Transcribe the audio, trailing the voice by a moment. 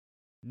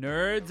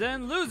Nerds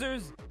and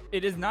losers,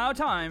 it is now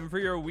time for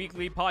your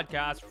weekly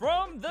podcast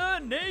from the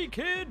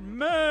Naked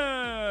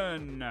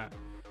Man.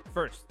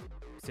 First,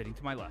 sitting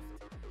to my left,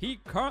 he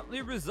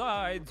currently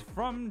resides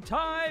from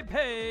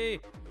Taipei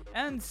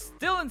and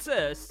still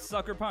insists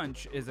Sucker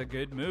Punch is a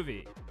good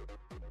movie.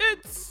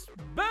 It's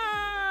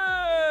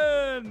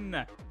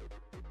Ben!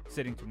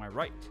 Sitting to my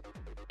right,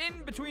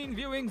 in between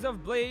viewings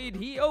of Blade,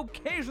 he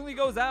occasionally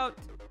goes out.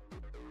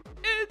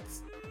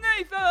 It's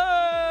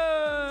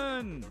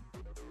Nathan!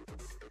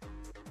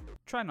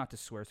 Try not to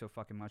swear so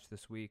fucking much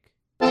this week.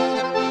 What's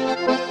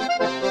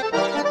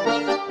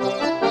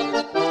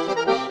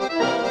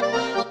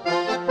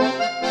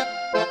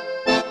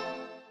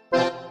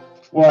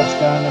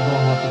going on,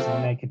 everyone? Welcome to the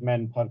Naked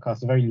Men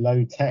podcast, a very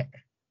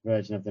low-tech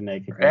version of the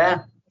Naked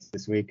Men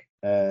this week.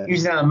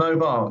 Using our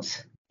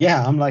mobiles.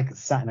 Yeah, I'm like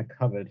sat in a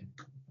cupboard,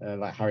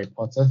 like Harry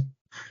Potter,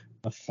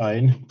 my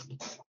phone,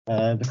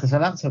 because my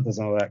laptop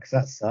doesn't work, so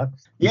that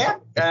sucks. Yeah,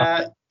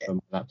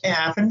 it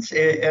happens.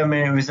 It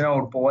was an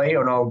old boy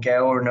or an old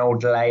girl or an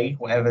old lay,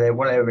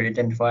 whatever it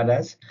identified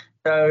as.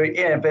 So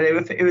yeah, but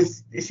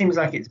it seems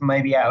like it's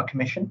maybe out of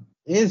commission.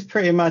 It is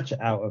pretty much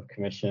out of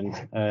commission.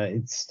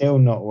 It's still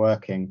not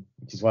working,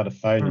 which is why the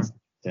phone is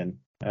in.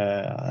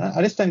 I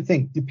just don't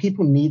think, do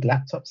people need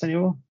laptops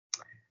anymore?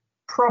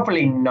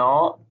 Probably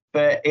not,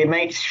 but it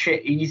makes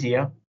shit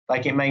easier.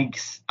 Like it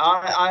makes.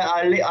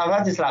 I've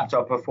had this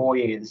laptop for 4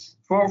 years,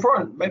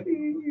 for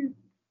maybe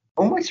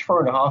almost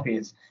 4.5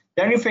 years.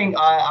 The only thing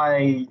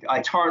I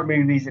torrent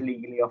movies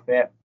illegally off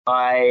it.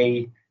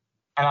 I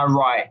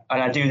write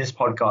and I do this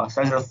podcast.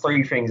 Those are the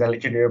three things I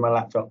literally do on my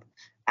laptop.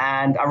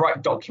 And I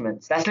write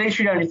documents. That's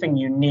literally the only thing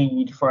you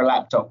need for a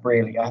laptop,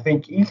 really. I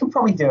think you can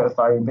probably do it with a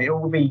phone, but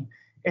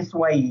it's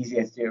way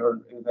easier to do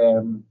it with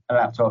a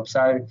laptop.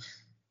 So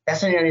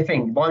that's the only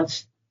thing.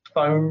 Once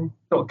phone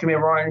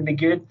document writing would be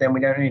good, then we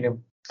don't need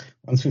them.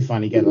 Once we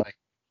finally get like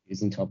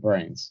using our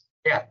brains.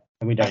 Yeah.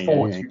 And we don't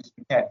need anything.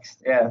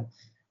 Text. Yeah.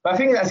 But I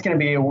think that's going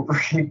to be a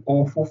really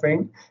awful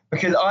thing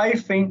because I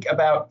think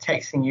about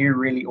texting you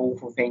really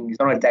awful things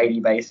on a daily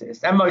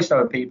basis, and most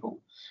other people.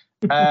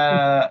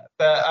 But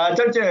I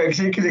don't do it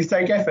because it's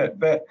take effort.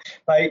 But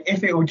like,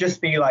 if it will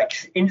just be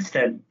like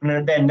instant,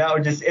 then that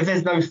would just, if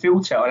there's no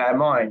filter on our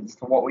minds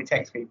for what we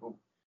text people,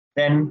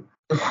 then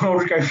the world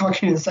would go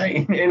fucking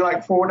insane in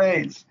like 4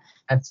 days.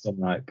 That's done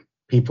like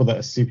people that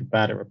are super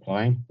bad at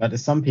replying. Like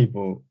there's some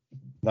people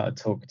that I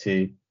talk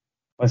to.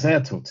 I say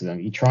I talk to them,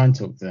 you try and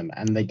talk to them,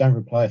 and they don't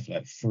reply for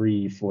like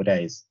 3-4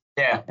 days.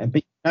 Yeah. But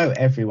you know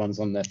everyone's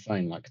on their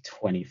phone like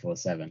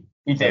 24/7.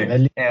 You do. So they're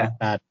literally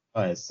bad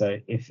repliers. So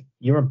if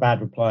you're a bad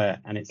replier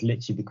and it's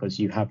literally because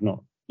you have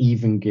not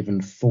even given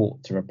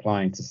thought to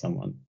replying to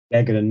someone,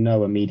 they're going to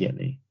know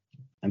immediately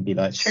and be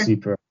like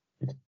super.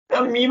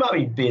 You might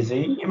be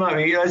busy. You might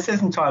be.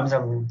 Sometimes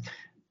I'm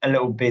a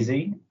little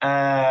busy.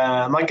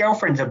 My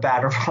girlfriend's a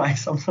bad reply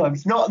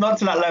sometimes, not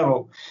to that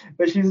level,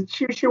 but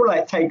she'll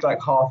like take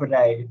like half a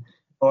day,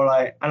 or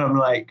like, and I'm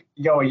like,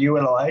 yo, are you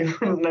alive?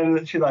 And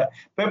then she's like,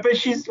 but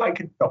she's like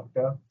a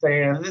doctor, so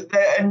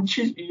and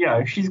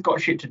she's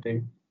got shit to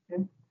do.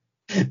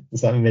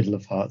 It's like the middle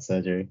of heart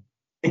surgery.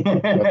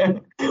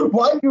 Why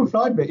have you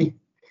replied me?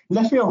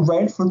 Left me on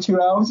red for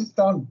 2 hours. It's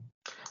done.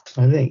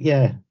 I think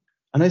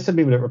I know some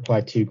people that reply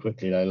too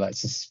quickly though, like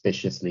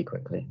suspiciously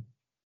quickly.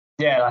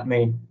 Yeah, like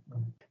me.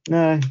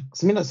 No,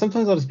 because I mean, like,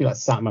 sometimes I'll just be like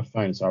sat on my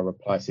phone, so I'll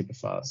reply super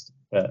fast.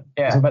 But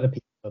it's about the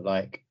people that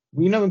like,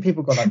 you know, when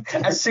people got like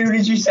as soon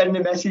as you send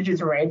a message,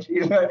 it's red.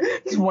 You're like,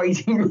 just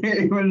waiting with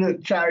the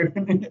chat.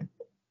 You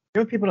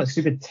know, people like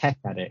super tech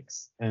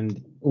addicts,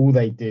 and all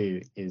they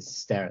do is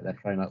stare at their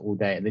phone like all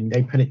day, and then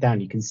they put it down.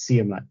 You can see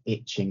them like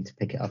itching to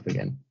pick it up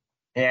again.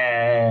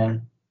 Yeah.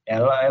 A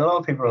lot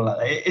of people are like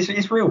that.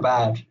 It's real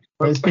bad.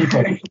 There's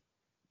people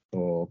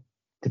or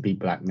to be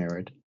black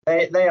mirrored.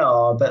 They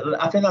are,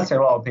 but I think that's a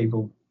lot of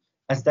people.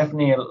 That's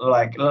definitely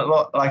like a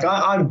lot. Like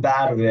I'm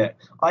bad with it.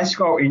 I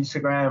scroll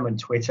Instagram and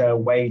Twitter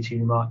way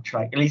too much,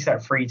 like at least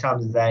like 3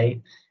 times a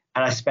day,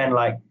 and I spend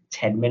like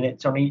 10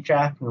 minutes on each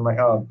app, and I'm like,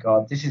 oh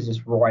god, this is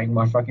just rotting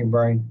my fucking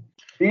brain.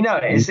 You know,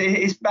 it's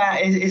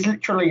bad. It's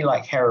literally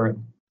like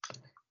heroin.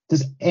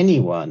 Does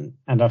anyone,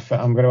 and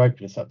I'm going to open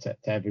this up to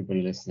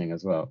everybody listening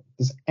as well,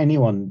 does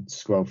anyone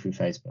scroll through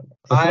Facebook?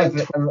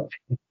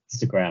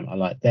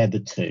 Instagram, they're the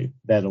two.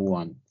 They're the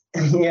one.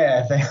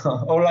 Yeah, they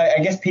are. Or like,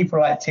 I guess people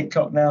like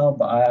TikTok now,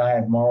 but I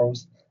have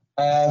morals.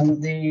 I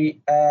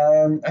think I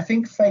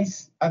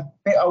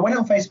went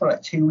on Facebook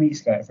like 2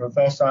 weeks ago for the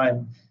first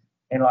time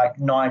in like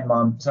 9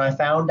 months, and I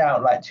found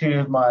out like 2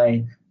 of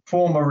my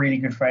former really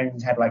good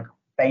friends had like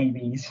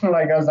babies.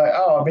 Like I was like,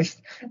 oh,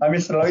 I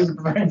missed loads of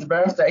friends'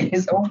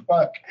 birthdays. Oh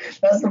fuck,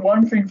 that's the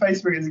one thing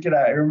Facebook is good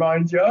at. It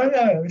reminds you, oh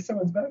no, it's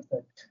someone's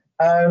birthday.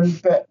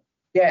 But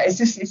yeah, it's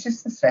just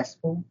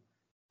successful.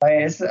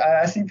 Like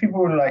I see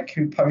people like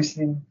who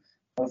posting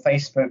on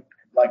Facebook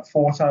like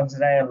 4 times a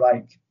day. I'm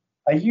like,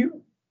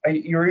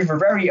 you're either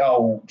very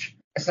old.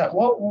 It's like,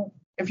 what? Well,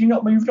 have you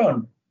not moved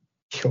on?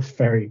 You're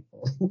very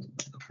old.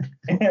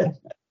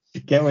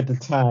 Get with the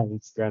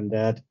times,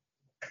 Granddad.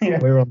 Yeah.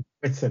 We're on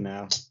Twitter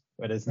now.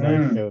 where there's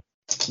no filter.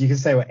 You can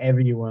say whatever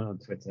you want on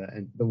Twitter,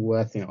 and the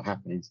worst thing that will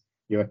happen is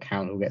your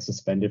account will get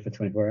suspended for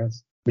 24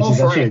 hours. Which is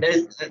actually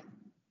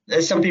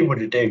there's some people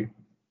that do.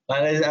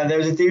 And there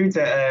was a dude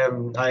that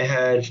I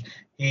heard,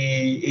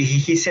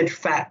 he said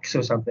facts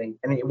or something,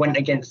 and it went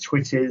against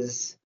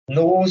Twitter's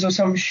laws or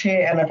some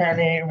shit, and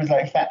apparently it was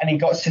like that, and he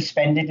got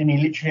suspended, and he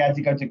literally had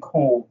to go to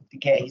court to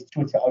get his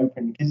Twitter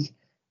open, because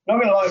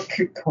not gonna lie,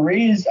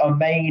 careers are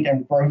made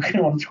and broken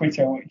on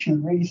Twitter, which is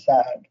really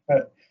sad.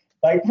 But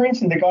like, for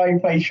instance, the guy who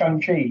plays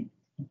Shang-Chi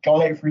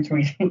got it through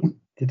tweeting.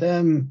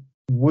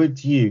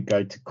 Would you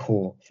go to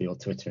court for your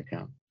Twitter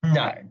account?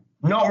 No,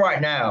 not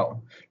right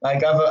now.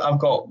 Like, I've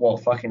got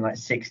fucking like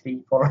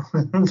 60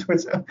 followers on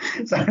Twitter,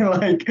 so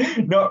like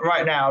not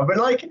right now. But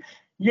like,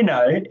 you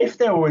know, if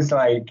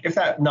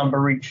that number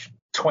reached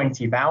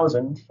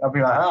 20,000, I'd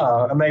be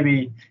like,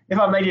 maybe if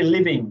I made a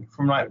living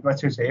from like my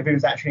Twitter, if it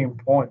was actually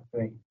important to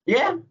me,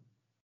 yeah.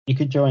 You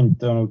could join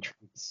Donald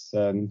Trump's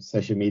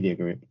social media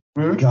group.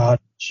 Mm-hmm. God,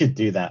 should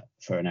do that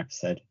for an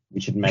episode. We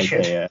should make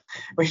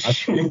we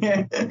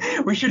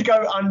should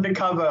go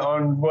undercover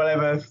on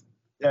whatever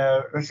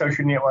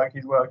social network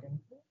he's working.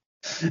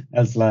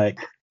 As like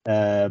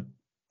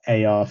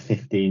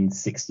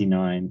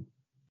AR-1569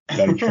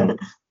 Trump.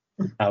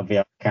 That'll be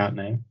our account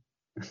name.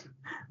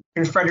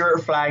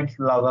 Confederate flag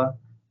lover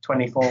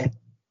 24.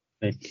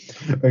 We're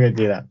gonna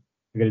do that.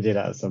 We're gonna do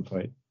that at some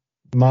point.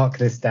 Mark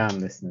this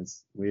down,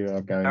 listeners. We are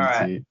going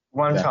to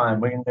one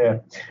time we can do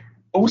it.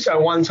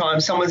 Also, one time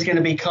someone's going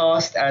to be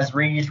cast as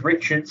Reed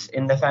Richards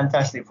in the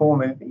Fantastic Four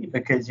movie,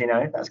 because, you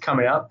know, that's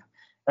coming up.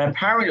 And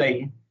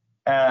apparently,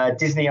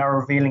 Disney are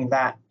revealing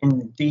that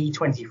in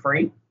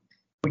D23,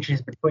 which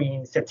is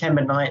between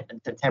September 9th and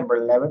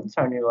September 11th. It's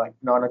only like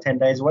 9 or 10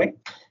 days away.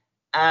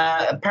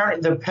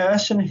 Apparently, the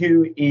person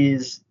who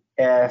is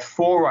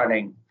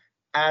forerunning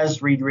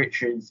as Reed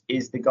Richards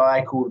is the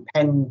guy called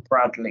Penn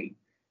Bradley,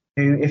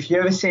 who, if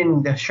you've ever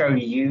seen the show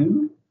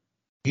You,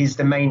 he's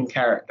the main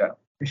character.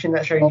 You seen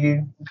that show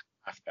You?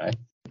 Okay.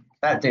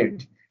 That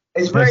dude.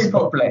 It's very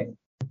popular.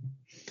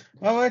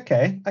 Oh,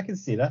 okay. I can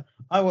see that.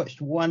 I watched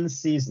one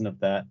season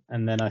of that,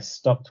 and then I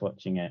stopped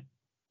watching it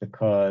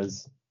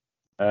because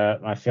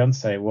my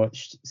fiance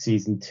watched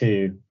season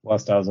 2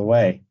 whilst I was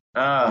away.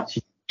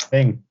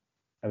 Thing.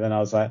 And then I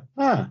was like,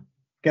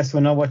 guess we're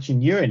not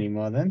watching You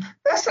anymore then.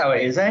 That's how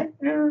it is, eh?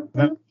 Yeah.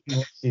 Then we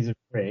watched season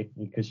 3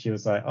 because she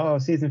was like,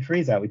 season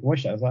 3's out. We can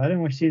watch that. I was like, I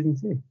didn't watch season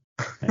 2.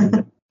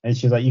 And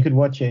she was like, you could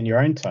watch it in your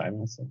own time. I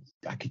was like,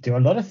 I could do a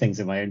lot of things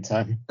in my own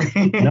time.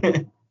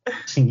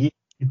 You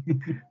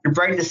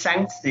break the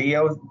sanctity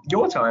of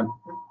your time.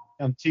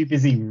 I'm too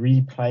busy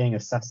replaying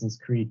Assassin's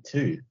Creed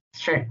 2.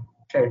 Sure.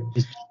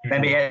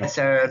 Maybe it's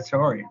a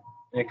story.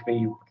 It could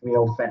be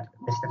old Mr.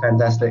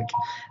 Fantastic.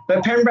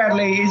 But Penn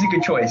Bradley is a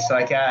good choice.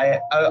 Like, I've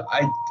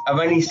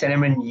only seen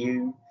him in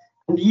You.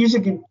 And You's a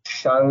good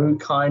show,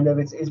 kind of.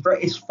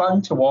 It's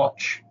fun to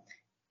watch.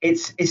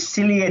 It's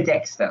sillier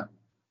Dexter.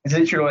 It's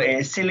literally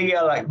it's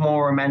sillier, like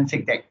more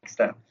romantic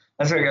Dexter.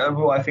 That's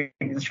what I think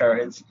the show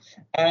is.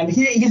 And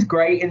he's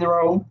great in the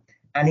role.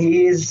 And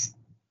he is,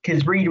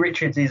 because Reed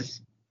Richards is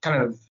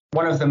kind of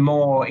one of the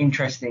more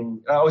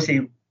interesting,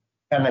 obviously,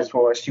 Fantastic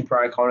Four is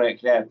super iconic.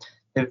 Yeah,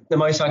 the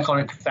most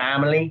iconic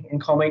family in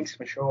comics,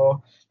 for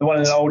sure. One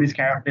of the oldest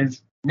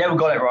characters. Never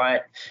got it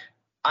right.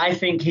 I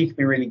think he could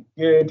be really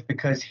good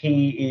because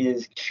he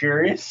is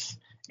curious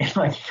in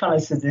like kind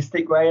of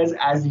sadistic ways,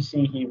 as you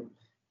see him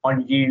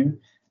on You.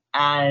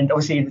 And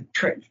obviously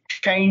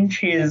change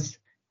his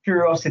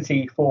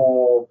curiosity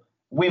for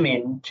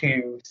women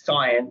to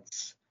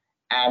science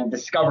and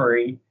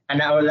discovery, and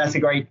that's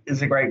a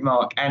great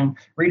mark. And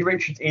Reed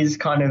Richards is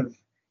kind of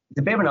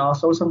a bit of an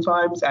arsehole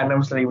sometimes, and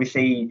obviously we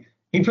see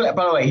he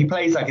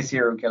plays like a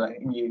serial killer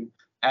in You,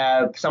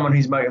 someone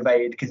who's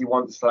motivated because he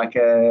wants like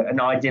an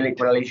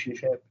idyllic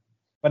relationship.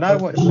 When I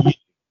watched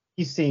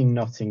you seen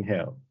Notting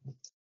Hill.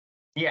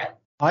 Yeah.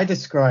 I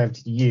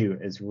described You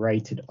as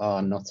rated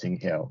R Notting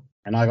Hill.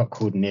 And I got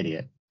called an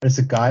idiot. But it's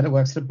a guy that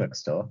works at a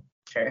bookstore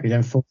who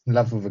then falls in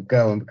love with a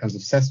girl and becomes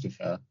obsessed with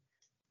her,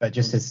 but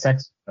just has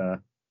sex with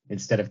her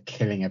instead of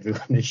killing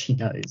everyone that she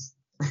knows.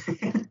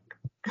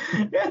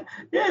 yeah,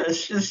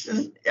 it's just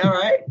all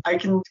right. I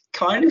can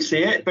kind of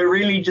see it, but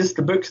really just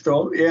the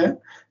bookstore, yeah.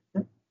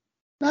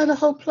 No, the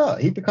whole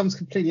plot. He becomes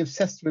completely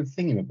obsessed with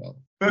Thingamabob.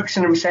 Books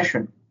and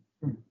obsession.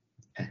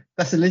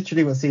 That's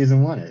literally what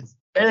season 1 is.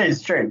 It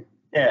is true.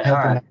 Yeah, all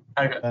right.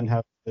 And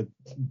how to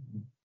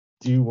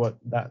do what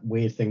that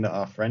weird thing that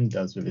our friend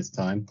does with his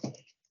time.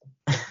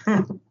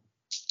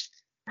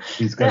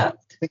 He's got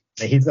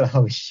a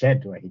whole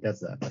shed where he does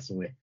that. That's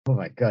weird. Oh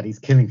my god, he's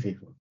killing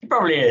people. He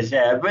probably is,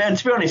 yeah. But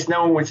to be honest,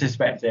 no one would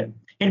suspect him.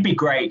 He'd be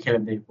great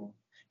killing people.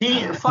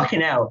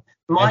 Fucking hell.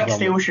 Mike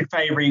Steele should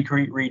play Reed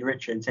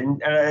Richards,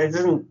 and it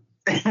doesn't.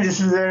 This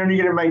is only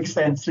going to make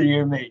sense to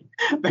you and me.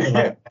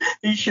 But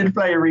he should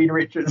play Reed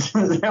Richards.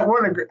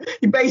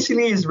 He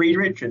basically is Reed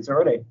Richards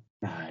already.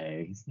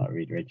 No, he's not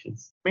Reed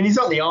Richards. I mean, he's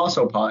not the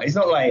arsehole part. He's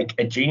not like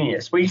a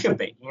genius. Well, he could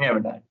be. You never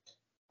know.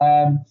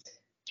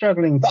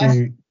 Struggling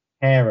to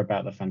care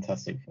about the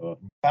Fantastic Four.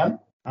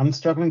 I'm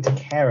struggling to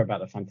care about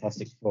the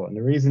Fantastic Four, and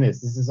the reason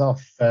is this is our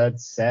third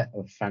set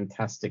of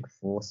Fantastic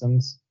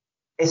Foursomes.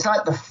 It's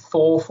like the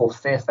fourth or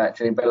fifth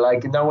actually, but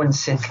like no one's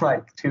seen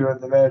like two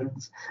of the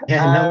versions.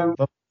 Yeah, no,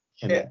 but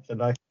yeah.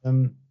 like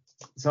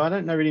so I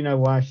don't really know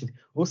why I should.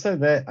 Also,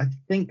 I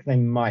think they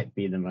might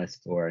be the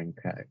most boring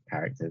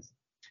characters.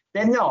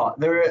 They're not.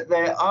 They're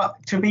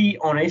to be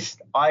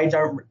honest, I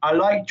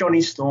like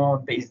Johnny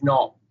Storm, but it's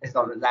not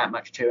that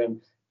much to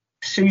him.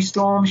 Sue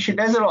Storm,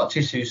 there's a lot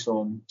to Sue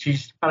Storm.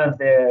 She's kind of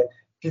the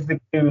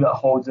glue that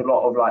holds a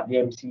lot of like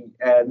the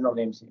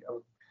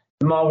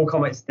Marvel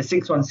Comics, the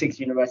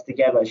 616 universe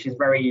together. She's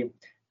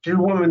a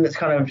woman that's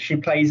she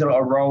plays a lot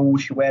of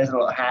roles. She wears a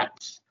lot of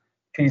hats.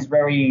 She's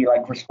very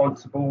like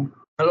responsible.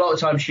 A lot of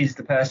times she's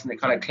the person that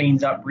kind of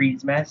cleans up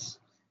Reed's mess.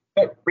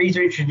 But Reed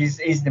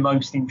Richards is the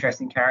most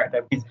interesting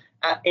character because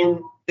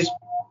just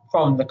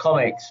from the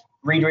comics,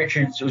 Reed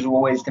Richards was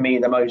always to me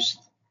the most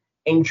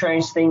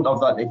interesting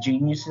of like the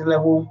genius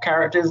level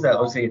characters. That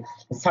obviously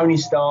there's Tony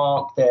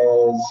Stark,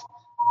 there's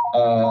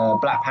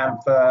Black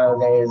Panther,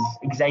 there's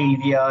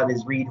Xavier,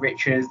 there's Reed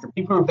Richards. The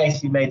people who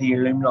basically made the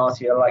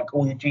Illuminati are like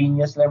all the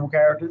genius level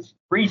characters.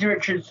 Reed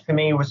Richards for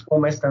me was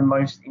almost the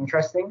most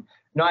interesting,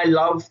 and I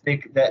love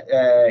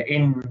that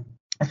in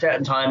a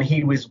certain time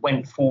he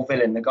went full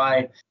villain. The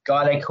guy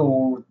they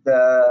call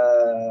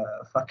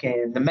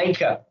the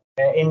Maker.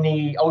 In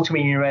the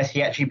Ultimate Universe,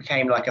 he actually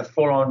became like a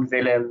full-on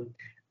villain,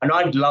 and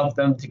I'd love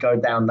them to go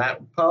down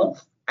that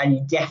path, and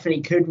you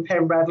definitely could with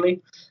Penn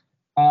Bradley.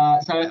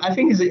 So I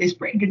think it's a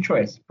pretty good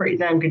choice, pretty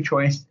damn good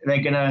choice.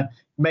 They're gonna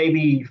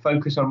maybe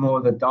focus on more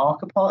of the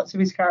darker parts of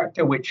his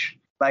character, which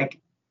like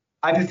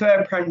I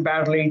prefer Penn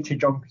Bradley to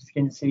John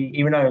Krasinski,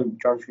 even though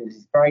John Krasinski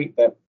is great,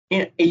 but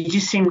it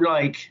just seemed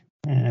like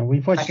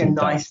we've watched like a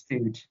nice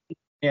dude.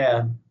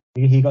 Yeah,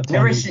 he got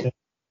turned into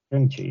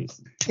string cheese.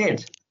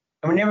 Did,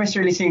 and we never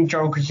really seen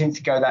John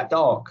Krasinski go that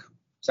dark.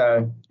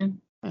 So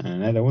I don't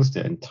know. There was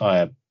the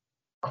entire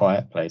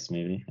Quiet Place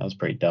movie. That was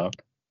pretty dark.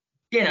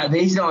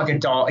 He's not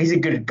like he's a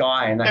good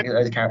guy in that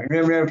as a character.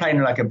 Never playing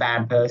like a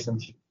bad person.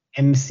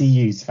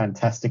 MCU's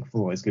Fantastic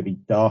Four is going to be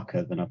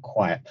darker than A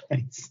Quiet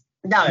Place.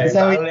 No,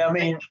 I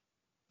mean,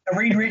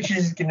 Reed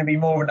Richards is going to be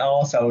more of an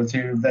arsehole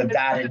to the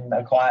dad in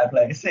A Quiet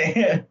Place.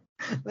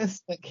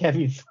 Let's let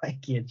Kevin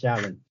Feige a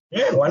challenge.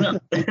 Yeah, why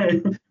not?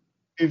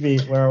 Movie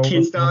where all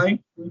kids dying,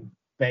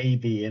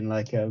 baby in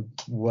like a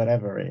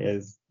whatever it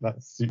is,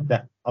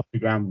 that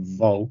underground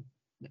vault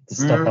to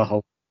stop a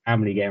whole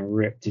family getting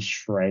ripped to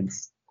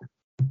shreds.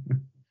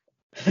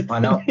 I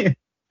know.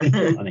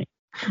 Funny.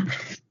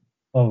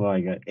 Oh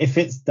my god! If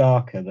it's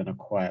darker than A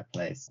Quiet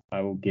Place,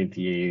 I will give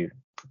you.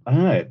 I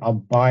don't know. I'll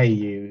buy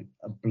you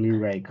a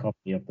Blu-ray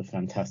copy of the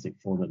Fantastic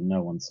Four that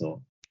no one saw.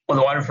 Well,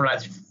 the one from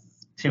like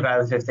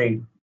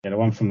 2015. Yeah, the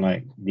one from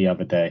like the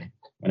other day,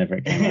 whenever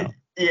it came out.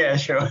 Yeah,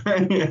 sure.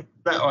 That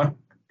one.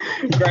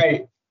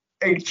 Great.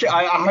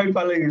 I hope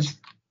I lose.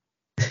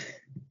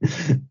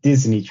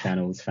 Disney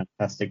Channel's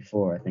Fantastic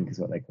Four, I think is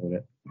what they called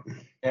it.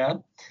 Yeah.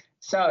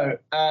 So,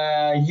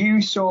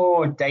 you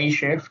saw Day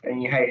Shift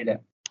and you hated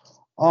it.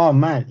 Oh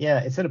man, yeah,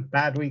 it's had a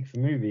bad week for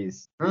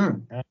movies.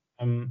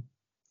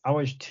 I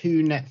watched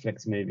 2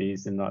 Netflix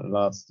movies in like the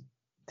last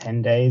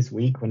 10 days,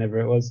 week, whenever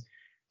it was.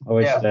 I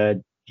watched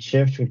Day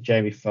Shift with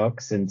Jamie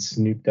Foxx and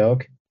Snoop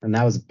Dogg, and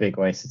that was a big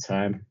waste of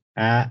time.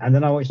 And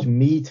then I watched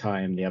Me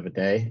Time the other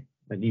day,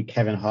 the new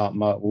Kevin Hart,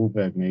 Mark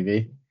Wahlberg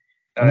movie,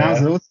 and that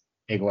was also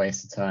a big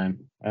waste of time.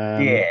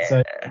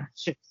 So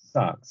shit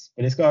sucks,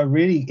 but it's got a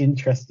really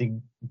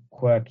interesting,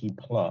 quirky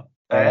plot.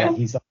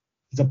 He's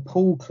a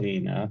pool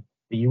cleaner,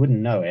 but you wouldn't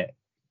know it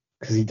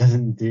because he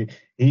doesn't do.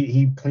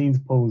 He cleans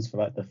pools for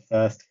like the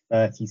first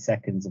 30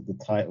 seconds of the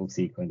title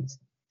sequence,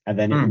 and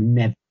then it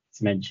never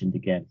gets mentioned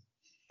again.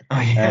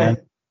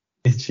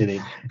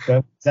 Literally.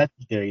 But what's that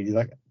doing? He's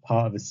like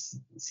part of a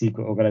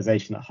secret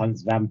organization that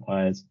hunts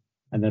vampires,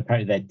 and then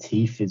apparently their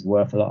teeth is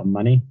worth a lot of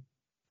money.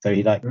 So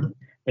he like.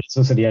 But it's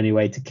also the only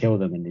way to kill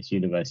them in this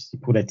universe. You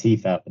pull their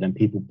teeth out, but then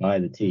people buy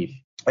the teeth.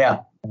 Yeah.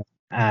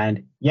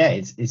 And yeah,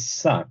 it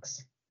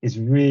sucks. It's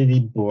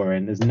really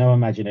boring. There's no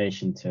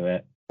imagination to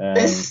it.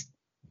 There's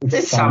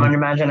some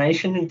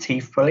imagination in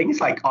teeth pulling. It's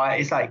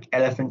like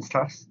elephant's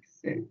tusks.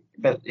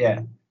 But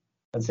yeah,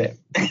 that's it.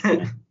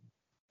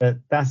 But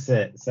that's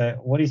it. So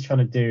what he's trying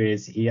to do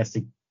is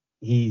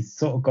he's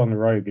sort of gone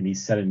rogue and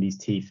he's selling these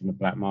teeth in the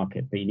black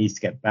market, but he needs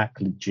to get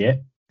back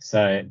legit.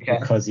 So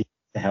because he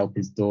needs to help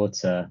his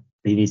daughter,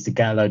 he needs to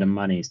get a load of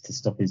money to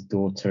stop his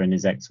daughter and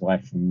his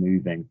ex-wife from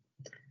moving.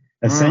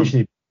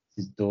 Essentially,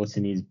 his daughter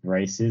needs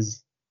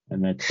braces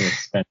and they're too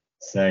expensive.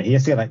 So he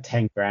has to get like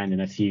 10 grand in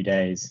a few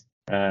days.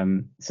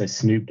 So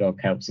Snoop Dogg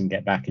helps him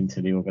get back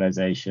into the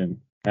organization.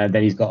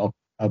 Then he's got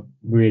a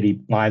really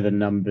by the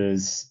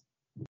numbers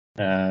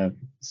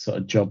sort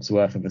of job's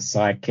worth of a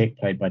sidekick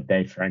played by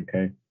Dave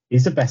Franco.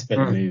 He's the best bit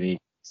of the movie.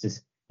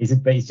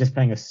 He's just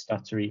playing a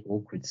stuttery,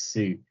 awkward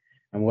suit.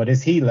 And what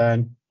does he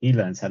learn? He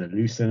learns how to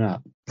loosen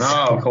up.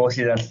 Oh, of course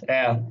he does.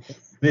 Yeah.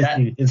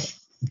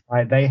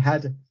 They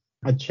had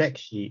a check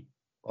sheet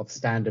of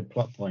standard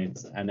plot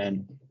points, and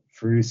then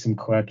threw some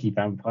quirky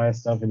vampire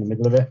stuff in the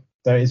middle of it.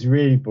 So it's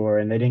really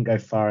boring. They didn't go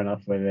far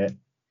enough with it.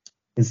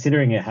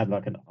 Considering it had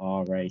like an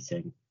R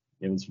rating,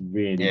 it was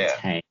really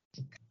tame.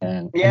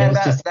 And it was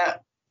just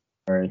that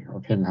story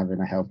of him having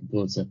a healthy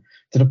daughter,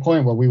 to the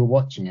point where we were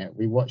watching it.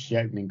 We watched the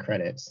opening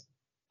credits,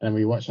 and then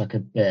we watched like a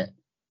bit,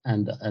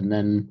 and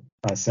then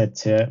I said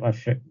to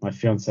my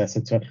fiance, I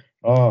said to her,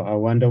 "Oh, I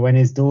wonder when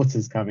his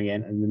daughter's coming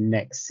in." And the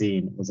next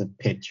scene was a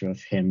picture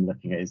of him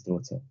looking at his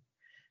daughter.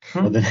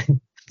 Well, then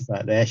it's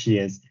like, there she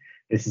is.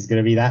 This is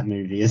going to be that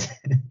movie, isn't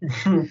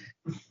it?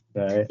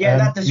 So,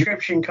 that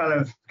description kind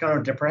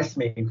of depressed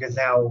me, because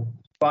how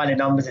by the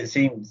numbers it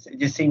seems. It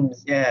just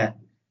seems,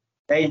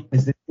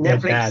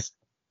 Netflix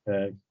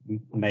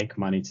make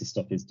money to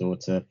stop his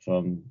daughter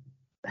from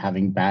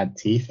having bad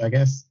teeth, I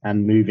guess,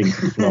 and moving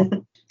to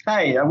Florida.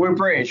 Hey, we're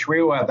British. We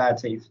all have bad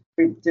teeth.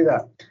 We do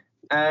that.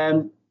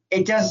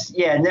 It does,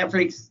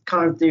 Netflix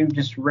kind of do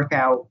just rip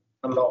out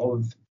a lot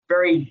of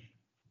very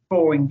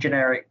boring,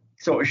 generic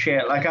sort of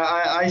shit. Like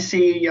I've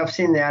seen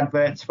the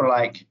adverts for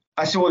like,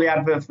 I saw the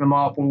advert for the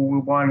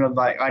Marvel one, and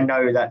like, I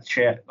know that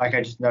shit. Like,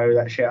 I just know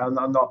that shit. I'm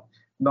not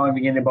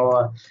even going to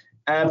bother.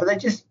 But they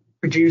just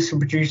produce and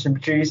produce and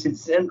produce.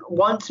 And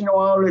once in a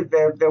while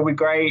they'll be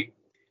great.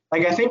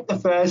 Like, I think the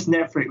first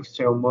Netflix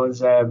film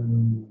was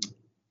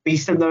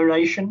Beast of No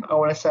Nation, I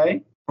want to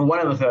say. One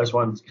of the first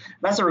ones.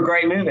 That's a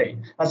great movie.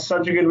 That's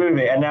such a good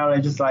movie. And now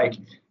they're just like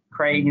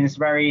creating this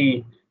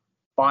very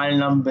by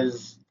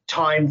numbers,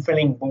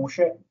 time-filling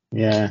bullshit.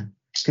 Yeah.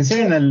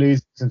 Considering they're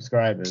losing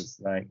subscribers,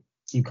 like,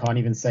 you can't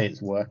even say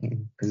it's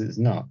working, because it's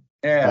not.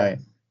 Yeah. Like,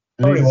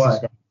 probably why.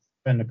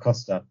 Spend the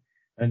cost up.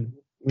 And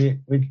we're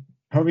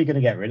probably going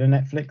to get rid of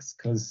Netflix,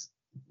 because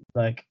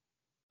like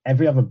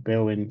every other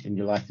bill in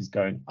your life is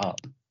going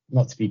up.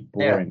 Not to be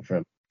boring for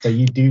them. So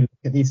you do look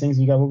at these things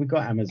and you go, well, we've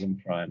got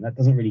Amazon Prime. That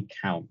doesn't really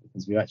count,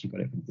 because we've actually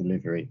got it from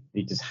delivery.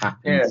 It just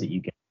happens that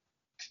you get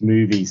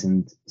movies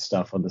and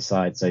stuff on the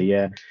side. So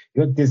yeah,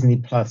 you got Disney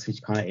Plus,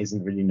 which kind of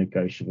isn't really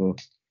negotiable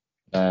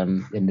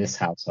in this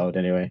household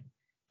anyway.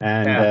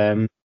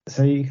 And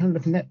so you kind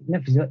of look at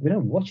Netflix. We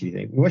don't watch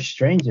anything. We watch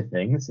Stranger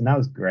Things, and that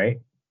was great.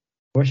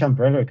 We watched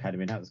Umbrella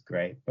Academy, and that was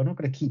great. But I'm not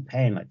going to keep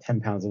paying like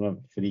 £10 a month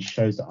for these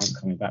shows that aren't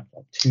coming back for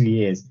like 2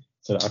 years,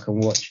 so that I can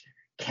watch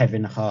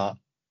Kevin Hart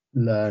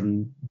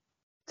learn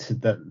to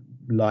the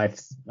life.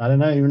 I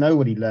don't even know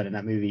what he learned in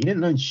that movie. He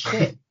didn't learn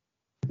shit.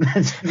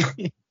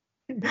 Literally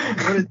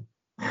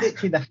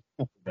the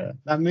Hangover.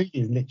 That movie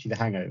is literally The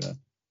Hangover.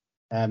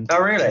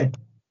 Oh, really?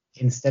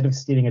 Instead of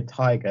stealing a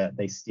tiger,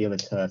 they steal a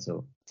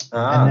turtle.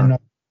 Ah. And then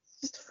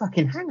it's just a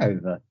fucking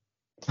Hangover.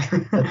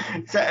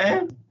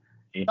 So,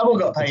 someone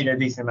got paid a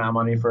decent amount of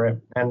money for it,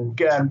 and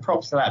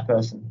props to that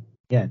person.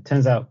 Yeah, it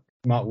turns out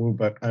Mark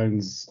Wahlberg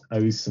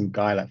owes some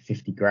guy like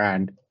 50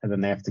 grand, and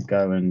then they have to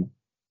go and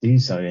do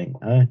something.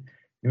 I don't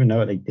even know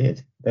what they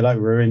did. They like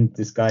ruined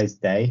this guy's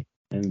day,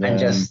 and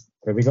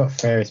but we got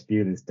Ferris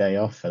Bueller's Day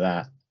Off for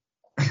that.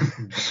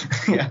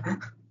 Yeah.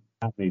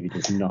 That movie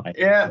does not.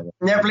 Yeah,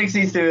 Netflix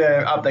needs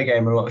to up their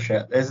game a lot of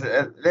shit. There's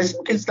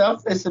some good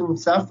stuff. There's some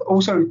stuff.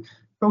 Also,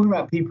 talking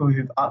about people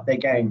who've upped their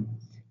game.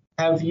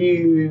 Have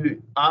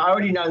you? I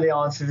already know the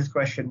answer to this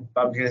question,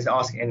 but I'm going to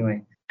ask it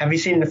anyway. Have you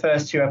seen the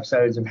first 2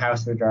 episodes of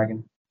House of the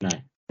Dragon? No.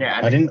 Yeah,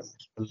 I didn't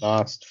see the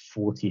last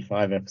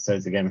 45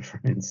 episodes of Game of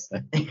Thrones. So.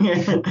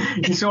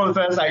 You saw the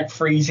first like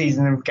 3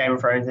 seasons of Game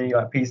of Thrones, and you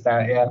like pieced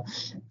out. Yeah.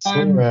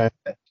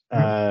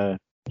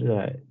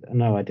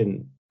 No, I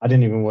didn't. I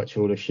didn't even watch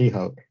all of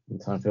She-Hulk in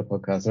time for the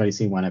podcast. I've only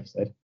seen 1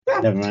 episode. Yeah,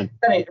 never mind.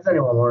 It's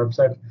only 1 more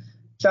episode.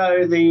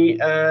 So the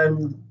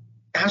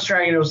House of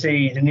Dragon,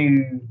 obviously the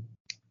new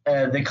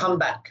the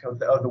comeback of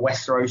the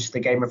Westeros, the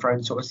Game of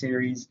Thrones sort of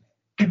series.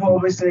 People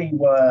obviously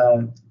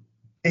were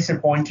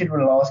disappointed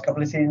with the last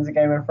couple of seasons of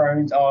Game of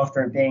Thrones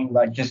after it being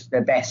like just the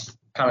best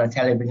kind of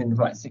television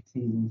for like 6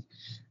 seasons.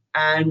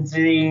 And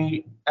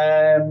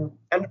and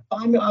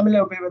I'm a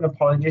little bit of an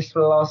apologist for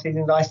the last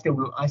seasons. I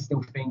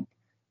still think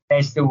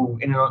they're still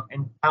in out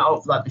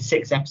of like the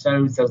 6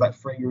 episodes, there's like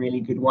 3 really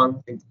good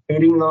ones,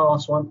 including the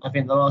last one. I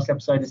think the last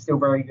episode is still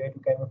very good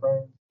with Game of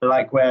Thrones. I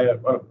like where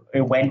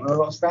it went with a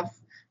lot of stuff.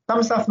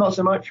 Some stuff not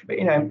so much, but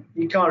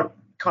you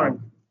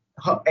can't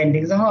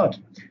endings are hard.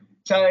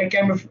 So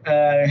Game of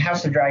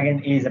House of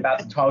Dragon is about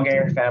the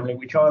Targaryen family,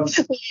 which are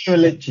you're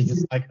literally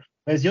just like,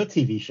 where's your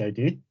TV show,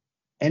 dude?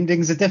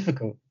 Endings are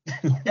difficult.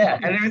 Yeah,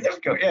 endings are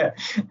difficult. Yeah,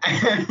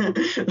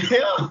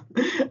 yeah.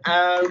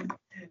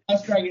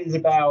 House of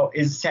Dragon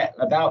is set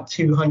about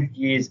 200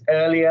 years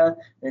earlier.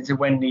 It's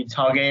when the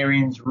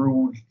Targaryens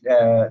ruled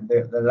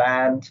the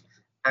land,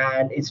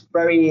 and it's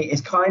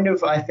kind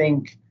of, I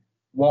think,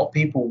 what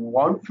people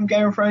want from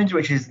Game of Thrones,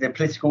 which is the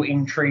political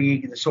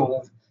intrigue, the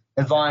sort of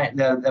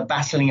the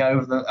battling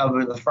over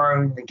the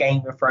throne, the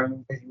Game of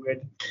Thrones, as you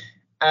would.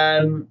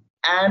 And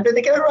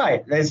they get it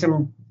right. They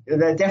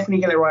definitely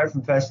get it right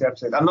from the first 2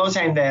 episodes. I'm not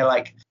saying they're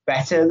like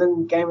better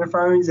than Game of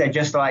Thrones. They're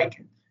just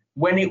like,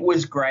 when it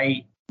was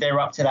great, they're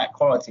up to that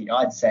quality,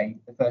 I'd say,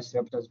 the first 2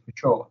 episodes for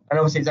sure. And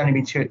obviously it's only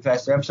been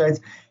first 2 episodes.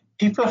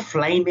 People are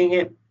flaming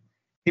it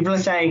People are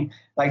saying,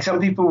 like, some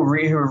people who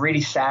are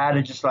really sad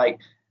are just like,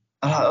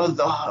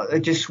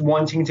 just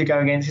wanting to go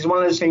against. It's one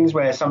of those things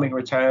where something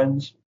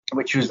returns,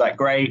 which was like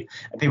great,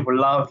 and people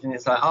loved, and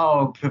it's like,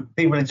 oh,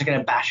 people are just going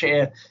to bash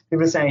it.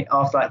 People are saying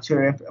after like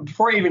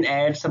before it even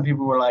aired, some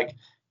people were like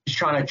just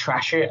trying to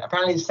trash it.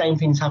 Apparently, the same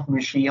things happened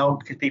with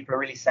She-Hulk because people are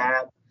really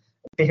sad.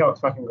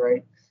 She-Hulk's fucking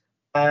great.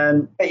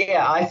 But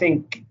yeah, I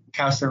think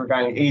House of the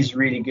Dragon is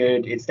really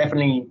good. It's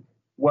definitely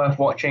worth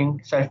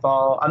watching so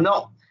far. I'm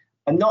not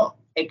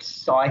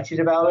excited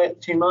about it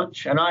too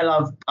much, and I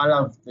love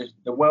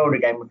the world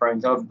of Game of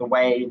Thrones. I love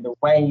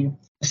the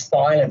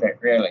style of it.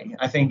 Really,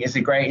 I think it's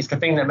the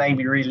thing that made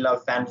me really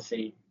love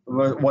fantasy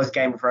was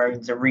Game of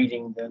Thrones and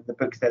reading the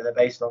books that they're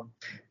based on.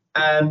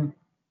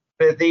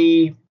 But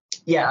the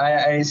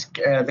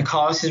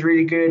cast is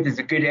really good. There's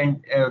a good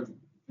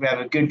we have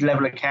a good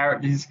level of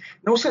characters,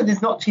 and also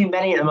there's not too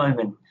many at the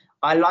moment.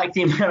 I like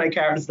the amount of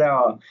characters there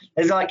are.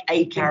 There's like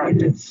 8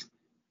 characters.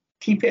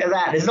 Keep it at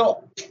that. There's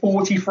not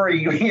 43.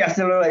 You have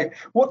to look like,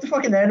 what the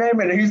fuck is their name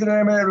and who's the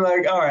name? And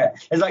like, all right,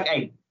 there's like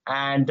 8,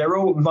 and they're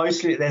all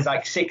mostly. There's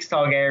like 6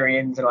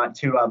 Targaryens and like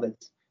 2 others.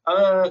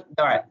 All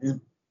right, there's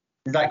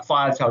like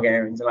 5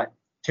 Targaryens and like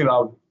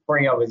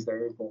 3 others that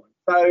are born.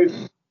 So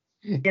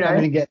I'm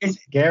gonna get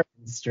Targaryen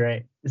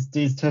straight. This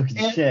dude's talking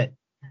shit.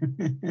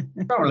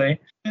 Probably.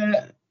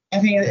 I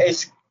think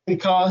it's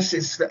because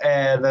it's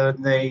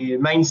the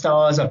main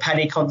stars are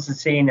Paddy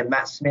Considine and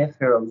Matt Smith,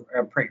 who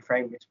are pretty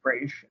famous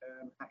British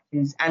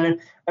actors, and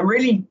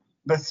really,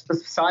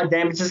 beside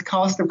them, it's just a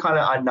cast of kind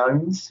of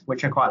unknowns,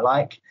 which I quite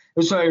like.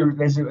 Also,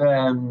 there's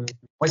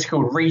what's it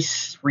called,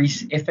 Reese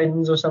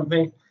Ifans or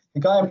something. The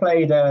guy who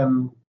played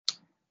the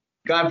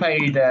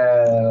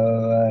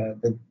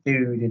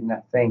dude in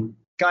that thing.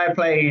 Guy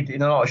played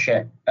in a lot of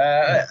shit.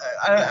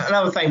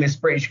 Another famous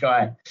British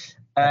guy.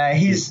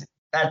 He's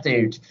that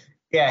dude.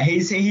 Yeah,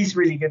 he's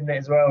really good in it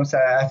as well. So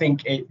I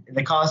think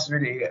the cast is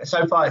really,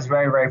 so far it's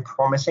very, very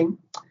promising.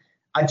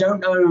 I don't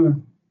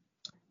know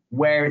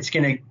where it's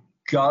going to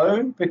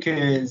go,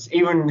 because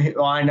even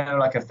I know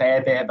like a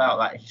fair bit about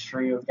like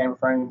history of Game of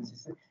Thrones.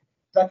 It's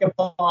like a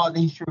part of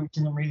the history which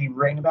isn't really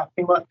written about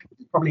too much.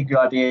 It's probably a good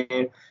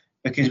idea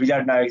because we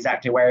don't know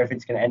exactly where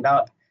it's going to end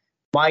up.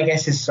 My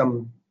guess is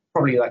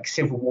probably like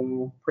Civil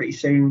War pretty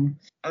soon.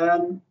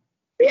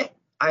 Yeah,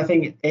 I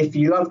think if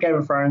you love Game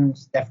of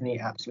Thrones,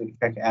 definitely absolutely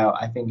check it out.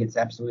 I think it's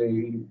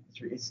absolutely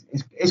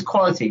it's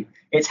quality.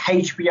 It's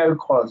HBO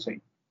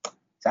quality.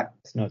 Exactly.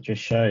 It's not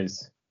just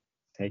shows.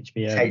 It's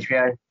HBO. It's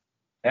HBO.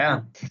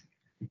 Yeah.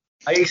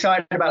 Are you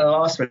excited about the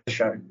Last of Us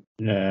show?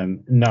 No,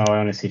 I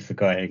honestly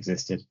forgot it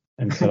existed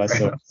until I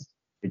saw a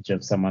picture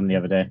of someone the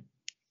other day.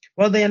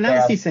 Well, they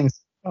announced these things.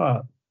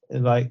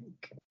 Like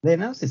they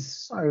announced this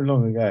so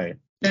long ago.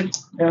 Yeah.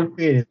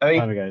 Really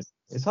time ago.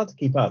 It's hard to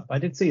keep up. I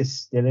did see a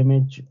still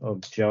image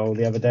of Joel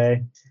the other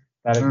day.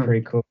 That looked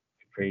pretty cool,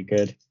 pretty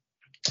good.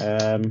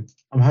 I'm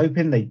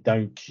hoping they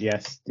don't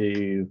just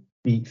do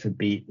beat for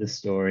beat the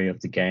story of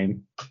the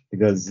game,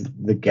 because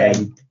the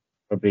game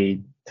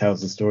probably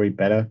tells the story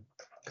better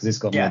because it's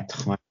got more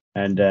time.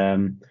 And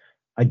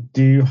I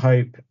do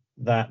hope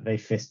that they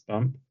fist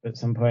bump at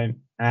some point,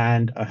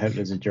 and I hope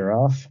there's a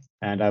giraffe,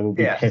 and I will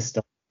be pissed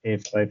off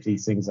if both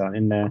these things aren't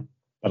in there.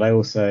 But I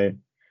also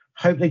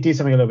hope they do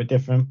something a little bit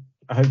different.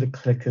 I hope the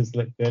clickers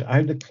look good. I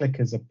hope the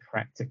clickers are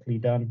practically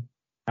done.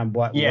 And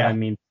what I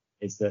mean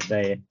is that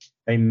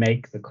they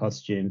make the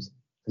costumes.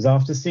 Because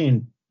after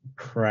seeing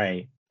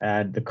Prey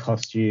and the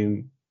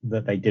costume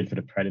that they did for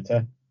the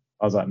Predator,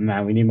 I was like,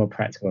 man, we need more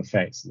practical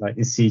effects. Like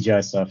this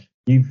CGI stuff,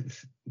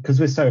 because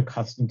we're so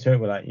accustomed to it,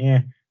 we're like,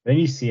 yeah. Then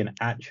you see an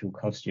actual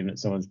costume that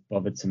someone's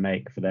bothered to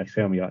make for their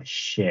film, you're like,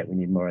 shit, we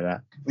need more of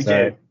that. We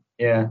do.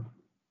 Yeah.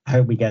 I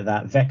hope we get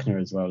that.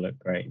 Vecna as well looked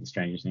great in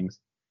Stranger Things.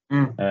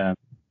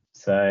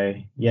 So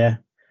yeah,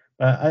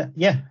 I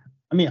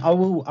mean, I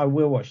will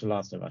watch the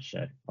Last of Us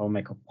show. I'll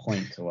make a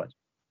point to watch.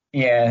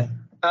 Yeah,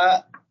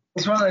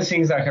 it's one of those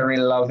things like I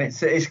really love.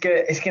 It's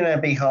gonna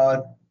be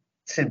hard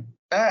to.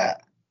 I'm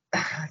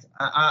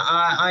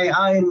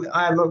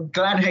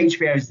glad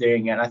HBO is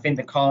doing it. I think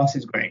the cast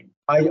is great.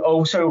 I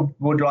also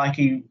would like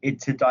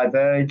it to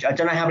diverge. I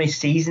don't know how many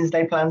seasons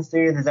they plan to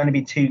do. There's only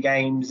been 2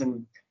 games,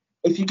 and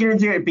if you're gonna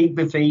do it beat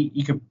for beat,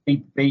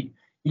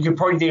 you could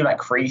probably do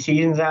like 3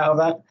 seasons out of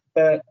that.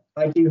 But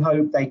I do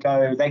hope they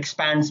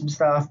expand some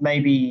stuff.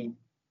 Maybe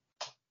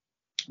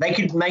they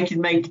could make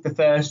the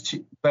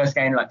first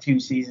game like 2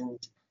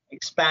 seasons.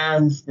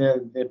 Expand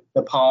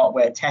the part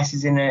where Tess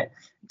is in it.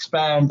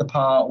 Expand the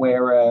part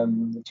where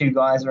the 2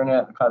 guys are in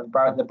it.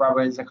 The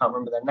brothers. I can't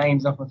remember their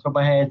names off the top of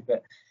my head,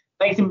 but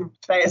make them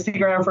stick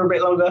around for a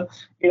bit longer.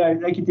 You know,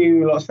 they could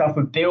do a lot of stuff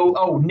with Bill.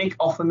 Oh, Nick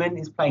Offerman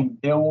is playing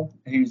Bill,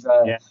 who's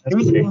he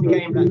was in the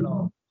game that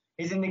long.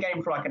 He's in the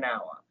game for like an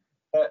hour.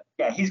 But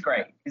yeah, he's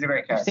great. He's a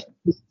great character.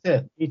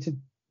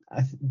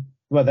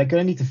 Well, they're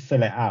going to need to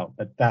fill it out,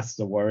 but that's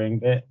the worrying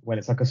bit when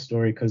it's like a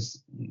story,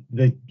 because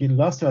the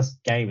Last of Us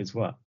game is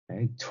what,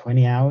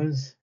 20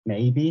 hours,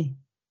 maybe?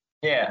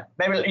 Yeah,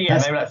 maybe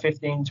like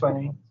 15,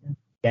 20.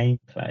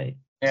 Gameplay.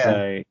 Yeah.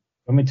 So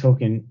when we're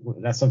talking,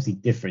 that's obviously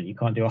different. You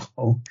can't do a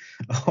whole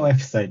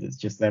episode that's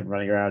just them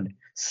running around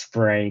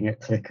spraying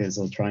at clickers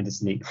or trying to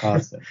sneak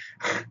past them.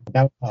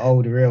 That was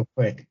old real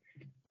quick.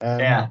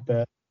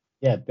 But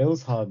yeah,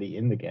 Bill's hardly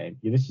in the game.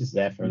 He was just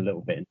there for a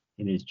little bit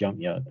in his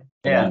junkyard.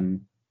 Yeah.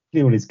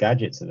 All his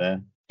gadgets are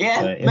there.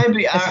 Yeah, so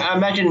maybe I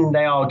imagine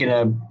they are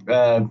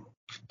gonna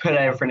put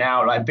everything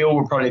out. Like Bill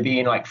will probably be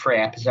in like 3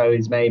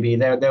 episodes, maybe.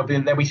 There'll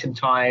be some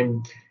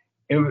time.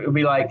 It'll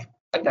be like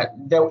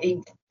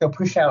they'll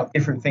push out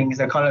different things.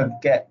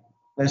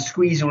 They'll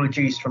squeeze all the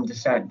juice from the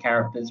certain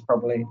characters,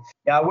 probably.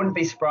 Yeah, I wouldn't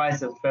be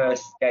surprised if the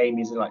first game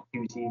is like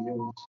 2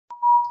 seasons.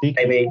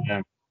 Maybe.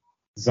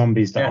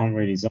 Zombies that aren't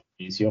really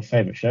zombies. Your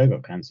favorite show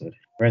got cancelled.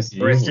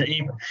 Resident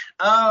Evil.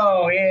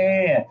 Oh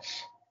yeah.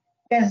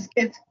 Yes,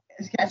 it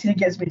actually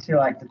gets me to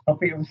like the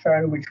topic of the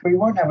show, which we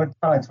won't have a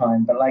ton of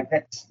time, but like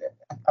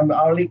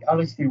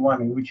I'll just do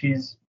one, which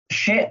is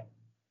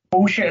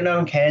bullshit no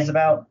one cares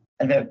about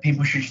and that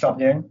people should stop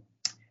doing.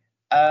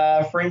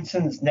 For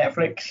instance,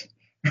 Netflix.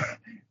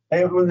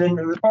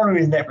 The problem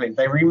is Netflix.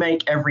 They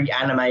remake every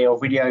anime or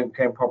video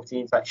game property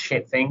into like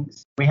shit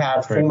things. We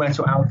have Full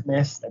Metal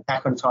Alchemist,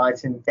 Attack on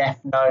Titan, Death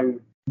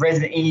Note,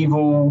 Resident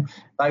Evil.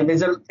 Like they're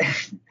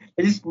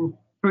just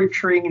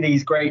butchering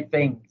these great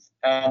things,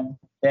 and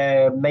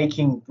they're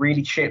making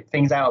really shit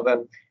things out of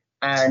them.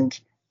 And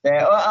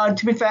they're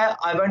to be fair,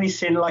 I've only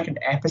seen like an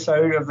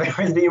episode of the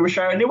Resident Evil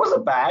show, and it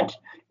wasn't bad.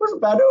 It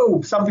wasn't bad at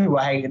all. Some people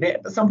hated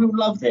it, but some people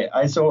loved it.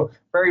 I saw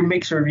very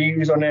mixed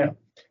reviews on it.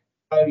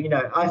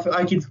 So,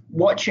 I could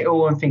watch it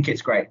all and think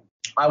it's great.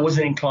 I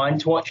wasn't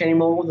inclined to watch any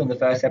more than the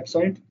first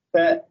episode.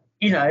 But,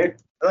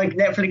 like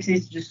Netflix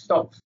needs to just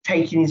stop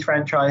taking these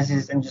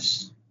franchises and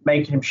just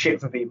making them shit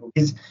for people.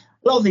 Because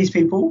a lot of these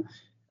people,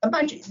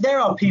 imagine, there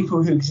are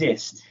people who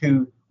exist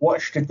who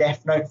watched the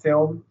Death Note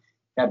film,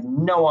 have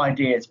no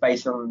idea it's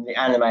based on the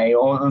anime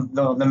or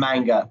the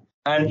manga.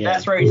 And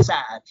that's very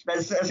sad.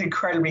 That's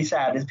incredibly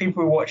sad. There's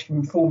people who watched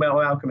Full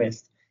Metal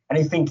Alchemist and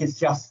they think it's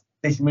just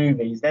these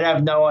movies. They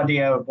have no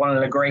idea of one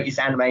of the greatest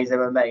animes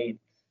ever made.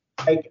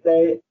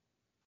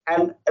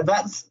 And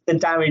that's the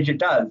damage it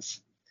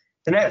does.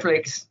 So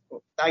Netflix,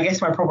 I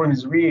guess my problem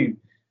is with you.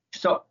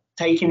 Stop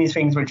taking these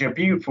things which are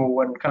beautiful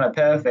and kind of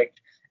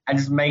perfect and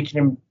just making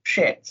them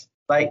shit.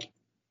 Like,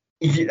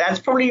 that's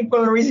probably one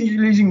of the reasons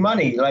you're losing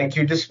money. Like,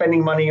 you're just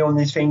spending money on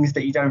these things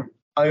that you don't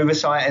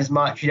oversight as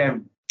much, you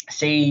don't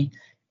see.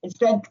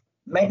 Instead,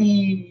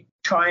 maybe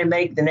try and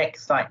make the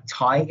next like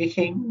Tiger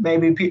King.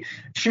 Maybe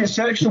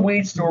search the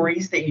weird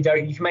stories that you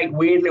can make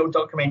weird little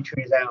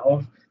documentaries out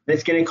of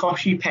that's going to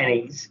cost you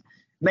pennies.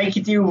 Make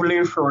a deal with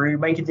Lou Ferrigno,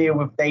 make a deal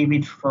with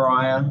David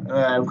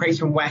Farrier, create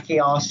some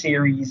wacky ass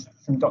series,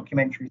 some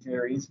documentary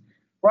series,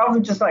 rather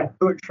than just like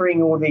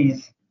butchering all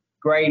these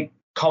great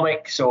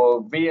comics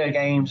or video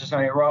games or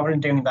something. Rather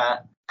than doing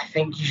that, I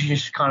think you should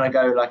just kind of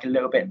go like a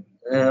little bit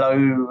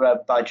low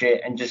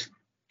budget and just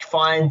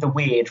find the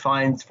weird,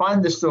 find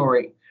the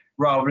story,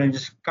 rather than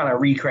just kind of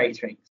recreate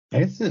things. I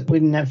guess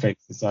with Netflix,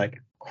 it's like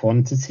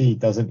quantity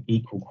doesn't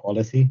equal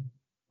quality.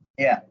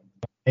 Yeah.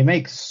 They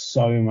make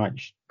so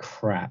much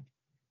crap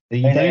that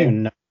you don't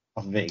even know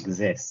half of it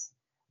exists.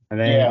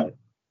 And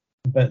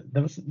but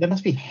there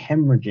must be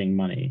hemorrhaging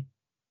money.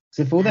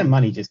 So if all their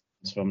money just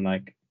comes from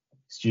like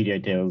studio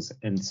deals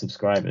and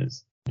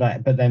subscribers,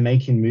 but they're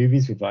making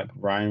movies with like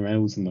Ryan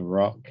Reynolds and The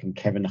Rock and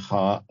Kevin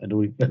Hart and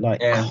all, but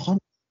like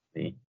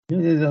constantly.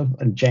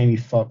 And Jamie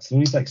Foxx and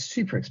all these like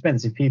super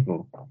expensive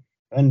people,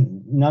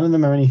 and none of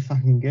them are any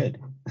fucking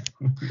good.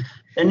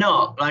 They're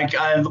not. Like,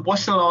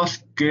 what's the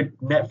last good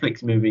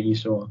Netflix movie you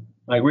saw?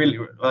 Like, really,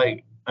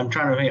 like, I'm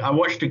trying to think. I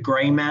watched The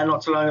Grey Man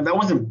not so long ago. That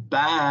wasn't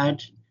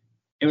bad.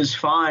 It was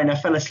fine. I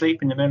fell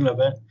asleep in the middle of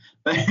it,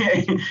 but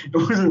it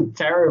wasn't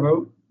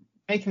terrible.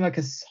 Making like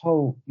a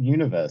whole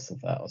universe of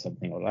that or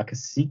something, or like a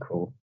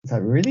sequel. It's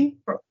like, really?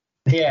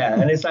 Yeah,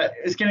 and it's like,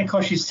 it's going to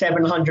cost you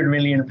 £700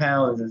 million.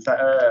 It's like,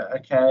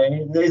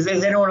 okay. Is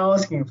anyone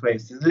asking for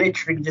this?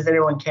 Does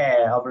anyone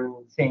care other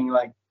than seeing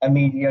like a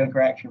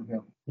mediocre action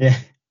film? Yeah,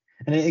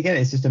 and again,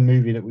 it's just a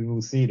movie that we've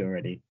all seen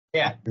already.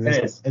 Yeah,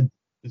 it is.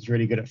 It's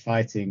really good at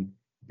fighting,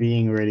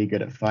 being really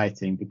good at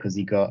fighting because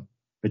he got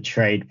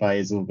betrayed by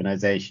his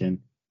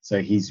organization.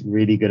 So he's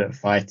really good at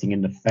fighting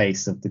in the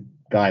face of the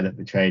guy that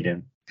betrayed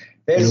him.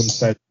 And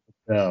also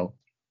the girl.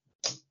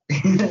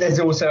 There's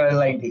also a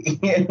lady.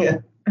 Yeah,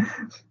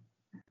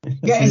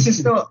 it's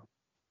just not.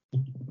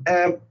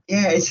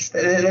 It's just,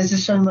 there's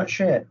just so much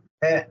shit.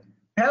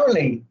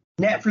 Apparently,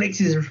 Netflix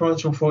is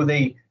responsible for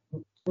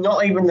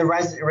not even the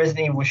Resident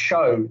Evil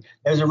show.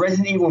 There was a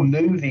Resident Evil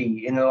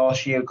movie in the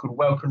last year called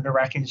Welcome to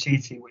Raccoon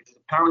City, which is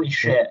apparently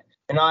shit.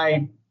 And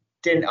I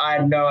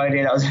had no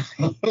idea that was a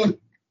thing. I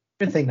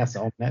don't think that's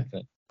on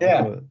Netflix.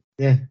 Yeah.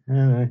 I don't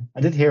know. I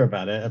did hear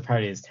about it.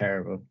 Apparently, it's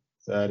terrible,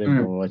 so I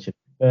didn't watch it.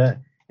 But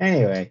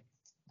anyway.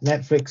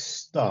 Netflix,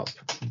 stop.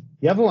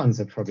 The other ones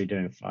are probably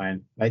doing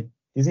fine. Like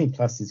Disney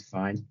Plus is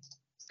fine.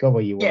 It's got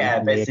what you want.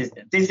 Yeah, but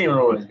Disney will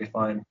always be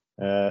fine.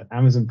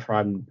 Amazon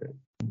Prime,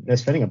 they're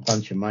spending a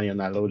bunch of money on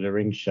that Lord of the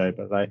Rings show,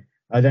 but like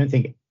I don't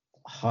think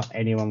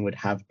anyone would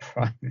have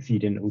Prime if you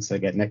didn't also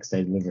get next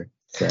day delivery.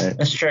 So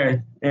That's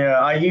true. Yeah,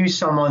 I use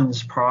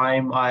someone's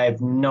Prime. I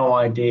have no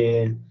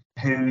idea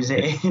whose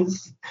it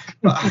is,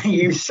 but I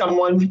use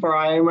someone's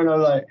Prime, and I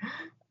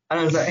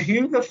was like,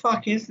 who the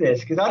fuck is this?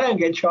 Because I don't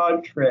get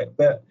charged for it.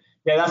 But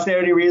yeah, that's the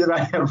only reason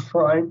I have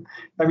Prime.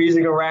 I'm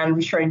using a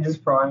random stranger's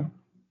Prime.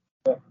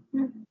 But,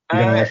 you're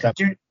gonna watch that?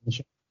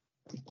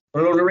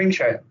 Lord of the Rings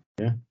show.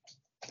 Yeah.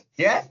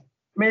 Yeah. I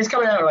mean, it's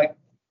coming out in like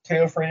 2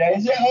 or 3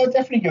 days. Yeah, I'll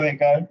definitely give it a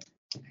go.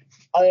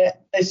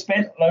 They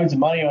spent loads of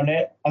money on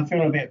it. I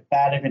feel a bit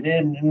bad if it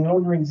didn't. And Lord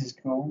of the Rings is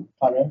cool,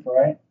 kind of,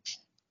 right?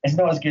 It's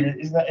not as good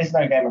as it's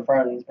no Game of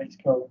Thrones, but it's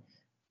cool.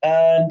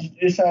 And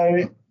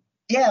so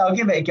yeah, I'll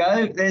give it a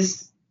go.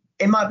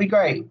 It might be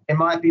great. It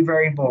might be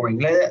very boring.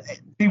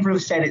 People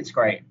have said it's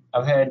great.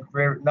 I've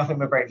heard nothing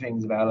but great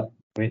things about it.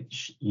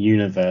 Which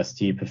universe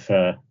do you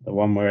prefer? The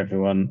one where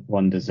everyone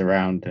wanders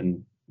around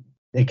and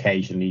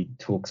occasionally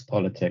talks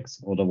politics,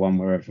 or the one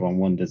where everyone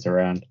wanders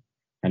around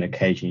and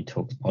occasionally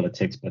talks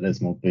politics, but there's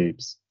more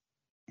boobs?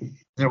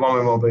 The one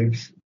with more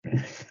boobs.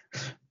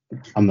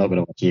 I'm not going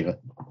to watch either.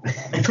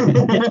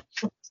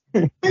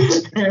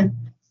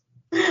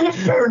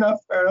 Fair enough.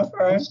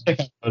 Check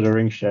out Lord of the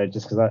Rings show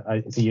just because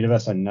it's a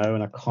universe I know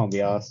and I can't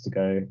be asked to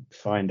go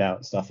find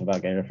out stuff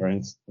about Game of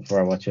Thrones before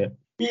I watch it.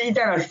 You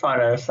don't have to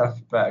find out stuff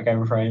about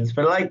Game of Thrones,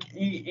 but like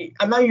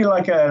I know you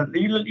like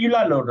you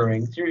like Lord of the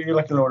Rings. You're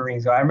like a Lord of the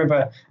Rings guy. I remember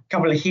a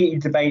couple of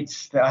heated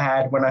debates that I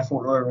had when I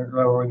thought Lord of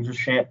the Rings was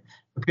shit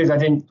because I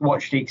didn't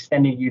watch the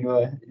extended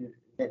universe,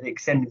 the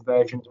extended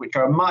versions, which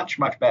are much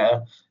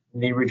better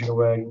than the original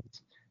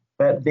versions.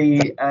 But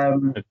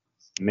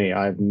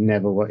I've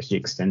never watched the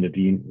extended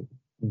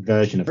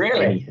version of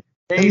Really?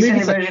 The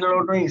extended version of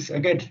Lord of the Rings are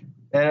good.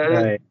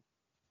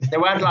 They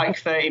weren't like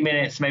 30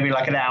 minutes, maybe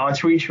like an hour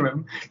to each of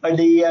them. Like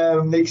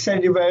the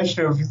extended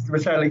version of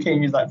Return of the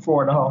King is like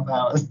 4.5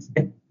 hours.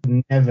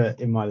 Never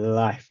in my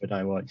life would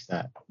I watch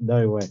that.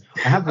 No way.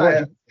 I have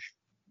watched it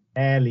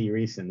fairly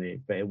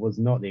recently, but it was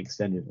not the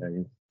extended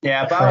version.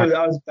 Yeah, but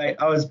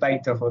I was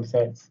baked off on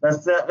sets.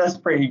 That's a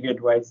pretty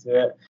good way to do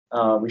it.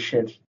 We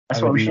should.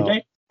 That's what we should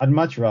do. I'd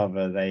much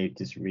rather they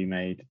just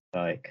remade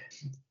like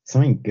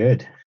something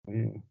good.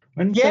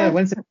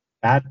 When's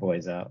Bad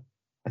Boys out?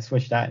 I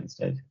switched that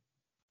instead.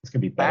 It's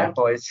gonna be Bad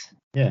Boys.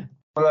 Yeah.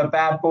 Well,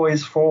 Bad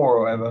Boys 4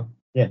 or whatever.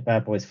 Yeah,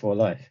 Bad Boys 4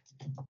 Life.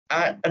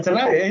 I don't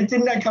know.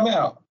 Didn't that come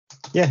out?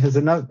 Yeah, there's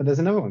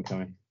another one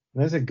coming.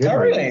 There's a good one.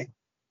 Really?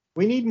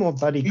 We need more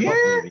buddy cop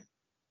movies.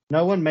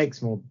 No one makes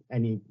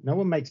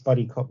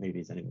buddy cop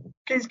movies anymore.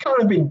 It's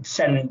kind of been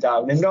settled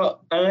down. There's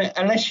not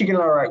unless you're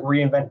gonna like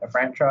reinvent the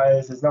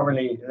franchise. There's not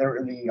really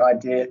the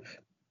idea.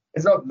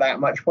 There's not that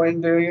much point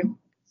in doing it.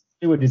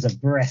 Hollywood is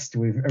abreast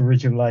with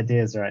original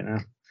ideas right now.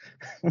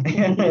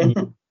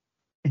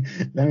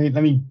 let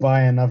me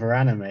buy another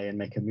anime and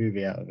make a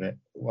movie out of it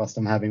whilst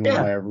I'm having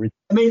all my original.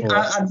 I mean,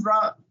 I'd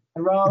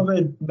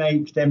rather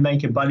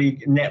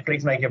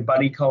Netflix make a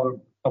buddy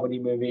comedy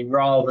movie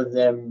rather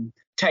than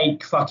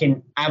take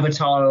fucking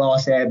Avatar: The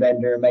Last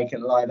Airbender and make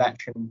it live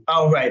action.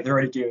 Oh right, they're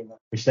already doing that.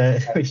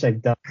 Which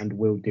they've done and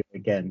will do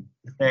again.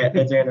 Yeah,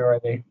 they're doing it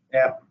already.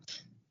 Yeah.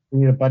 We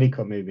need a buddy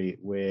cop movie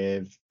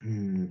with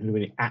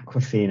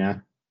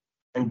Awkwafina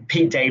and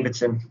Pete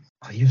Davidson.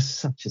 Oh, you're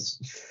such a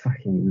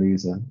fucking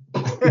loser.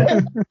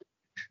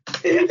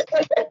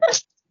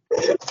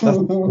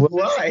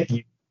 Why?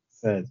 You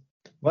said.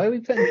 Why are we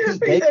putting Pete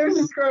Davidson?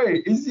 Davidson's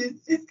great.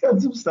 He's got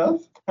some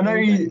stuff. I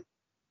know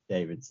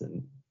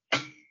Davidson.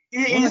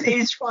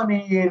 He's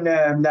funny in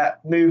that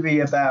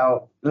movie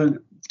about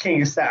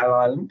King of Staten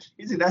Island.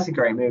 That's a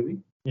great movie.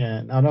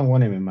 Yeah, I don't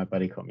want him in my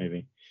buddy cop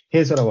movie.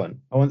 Here's what I want.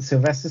 I want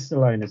Sylvester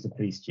Stallone as the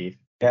police chief.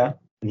 Yeah.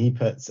 And he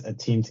puts a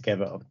team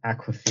together of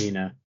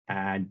Awkwafina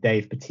and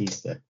Dave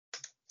Bautista.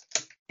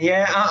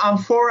 Yeah, I'm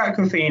for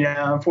Awkwafina.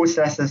 I'm for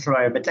Sylvester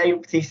Stallone, but Dave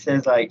Bautista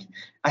is like,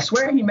 I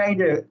swear he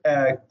made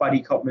a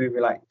buddy cop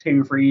movie like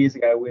 2 or 3 years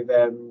ago with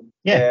the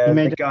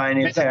guy in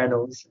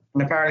Eternals,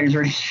 and apparently it's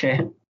really shit.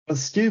 It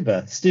was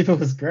Stuber. Stuber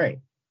was great.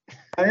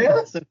 Oh yeah,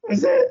 was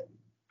it?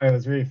 It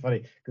was really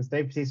funny because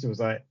Dave Bautista was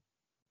like,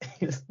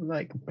 he was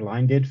like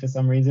blinded for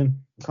some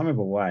reason. I can't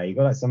remember why. He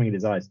got like something in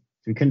his eyes,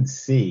 so he couldn't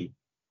see.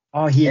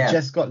 Oh, he had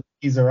just got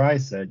laser eye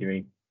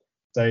surgery.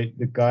 So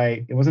the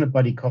guy, it wasn't a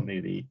buddy cop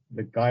movie.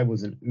 The guy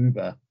was an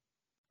Uber,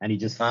 and he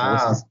just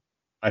forced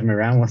him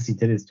around once he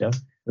did his job.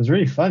 It was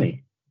really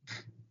funny.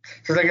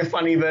 So it's like a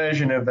funny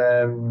version of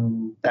that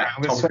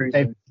Tom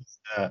Cruise.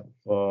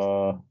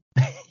 For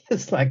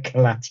it's like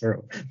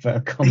Collateral for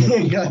a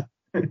comedy.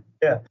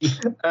 Yeah.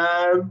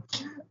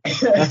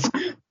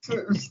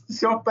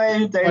 Swap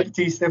Dave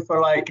Bautista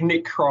for like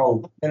Nick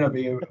Kroll. That'll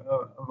be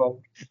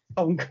involved.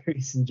 Tom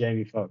Cruise and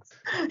Jamie Foxx.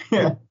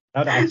 Yeah.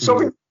 So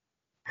with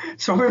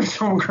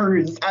Tom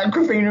Cruise,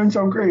 Awkwafina and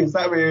Tom Cruise,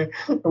 that'd be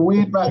a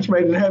weird match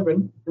made in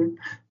heaven.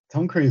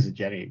 Tom Cruise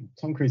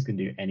can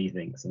do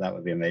anything, so that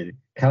would be amazing.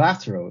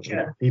 Collateral,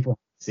 people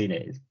haven't seen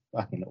it, is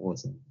fucking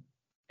awesome.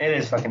 It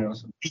is fucking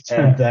awesome. He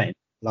turned that into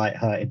a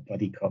light-hearted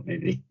buddy cop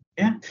movie.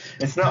 Yeah,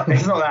 it's not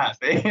that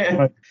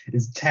big.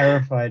 He's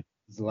terrified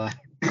his life.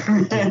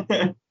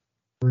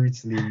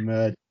 Brutally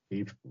murder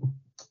people.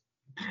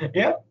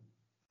 Yeah,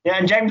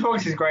 and James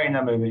Fox is great in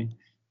that movie.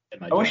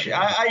 I wish, you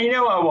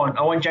know what I want?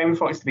 I want James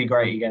Fox to be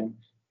great again.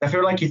 I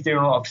feel like he's doing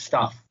a lot of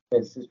stuff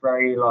that's just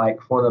very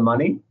like for the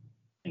money.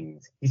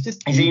 He's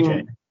just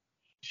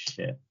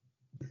shit.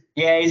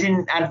 Yeah, he's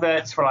in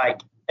adverts for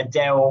like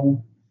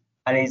Adele,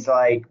 and he's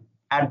like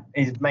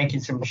he's making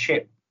some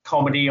shit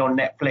comedy on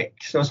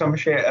Netflix or some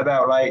shit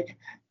about like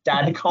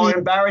dad can't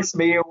embarrass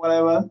me or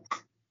whatever.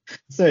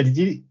 So did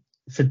you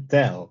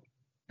Fidel?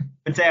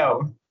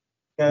 Adele.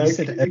 You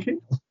said Let's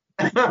do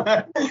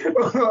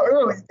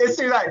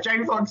that.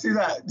 James Fox do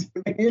that.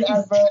 In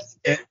adverts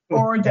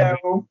for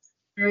Adele,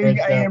 doing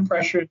an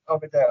impression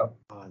of Adele.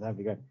 Oh, that'd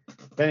be good.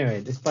 But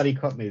anyway, this buddy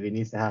cop movie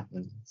needs to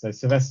happen. So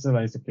Sylvester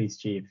Stallone's the police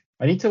chief.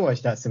 I need to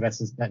watch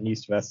that new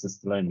Sylvester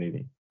Stallone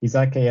movie. He's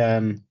like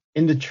in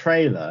the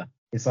trailer,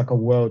 it's like a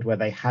world where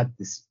they had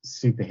this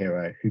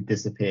superhero who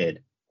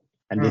disappeared,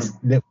 and this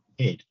little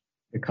kid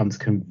becomes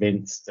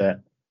convinced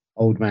that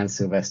old man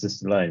Sylvester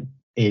Stallone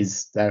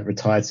is that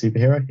retired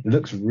superhero. It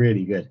looks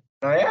really good.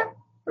 Oh yeah?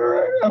 All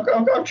right.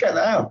 I'll check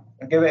that out.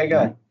 I'll give it a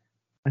go.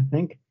 I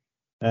think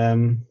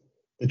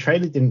the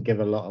trailer didn't give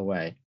a lot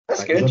away.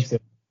 That's there's good. obviously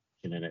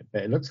action in it,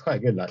 but it looks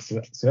quite good. Like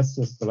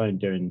Sylvester Stallone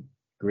doing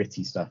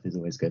gritty stuff is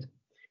always good.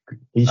 I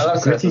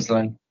love Sylvester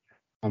Stallone.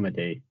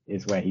 Comedy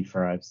is where he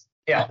thrives.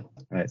 Yeah.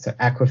 Right. So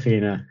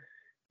Aquafina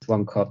is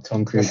one cop.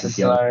 Tom Cruise is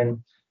the other.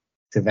 Stallone.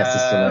 Sylvester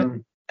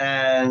Stallone.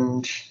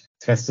 And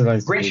Sylvester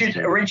Stallone's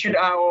Richard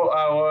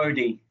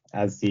Aoudi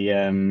as the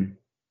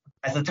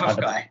as a tough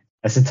guy.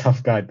 As a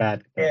tough guy,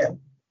 bad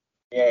person.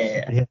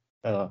 Yeah.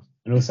 Oh,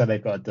 and also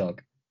they've got a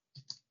dog.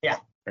 Yeah.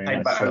 Very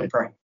Played by nice.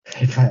 Oprah.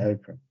 Played by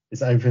Oprah.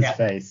 It's Oprah's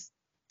face.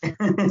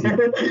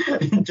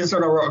 Just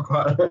on a rock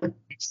quite.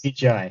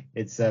 CGI.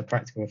 It's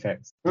practical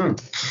effects.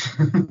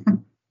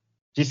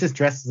 She's just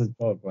dressed as a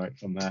dog, right,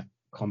 from that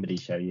comedy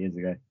show years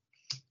ago.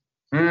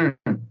 Can't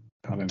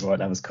remember what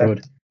that was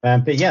called.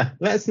 But yeah,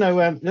 let us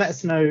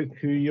know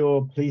who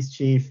your police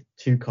chief,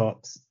 two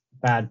cops,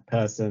 bad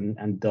person,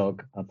 and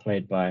dog are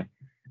played by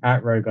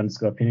at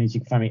Rogue_Opinions. You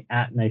can find me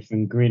at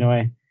Nathan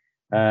Greenaway.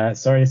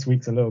 Sorry, this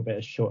week's a little bit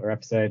a shorter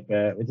episode,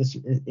 but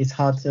it's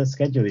hard to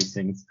schedule these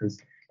things because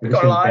we've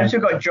got lives,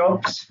 we've got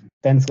jobs.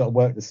 Ben's got to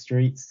work the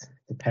streets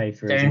to pay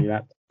for his new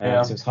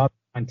laptop, so it's hard to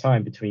find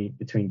time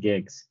between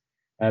gigs.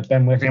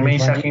 Ben, where can me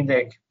sucking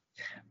dick?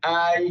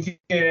 You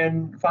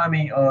can find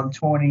me on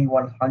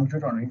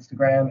 2100 on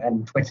Instagram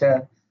and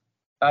Twitter.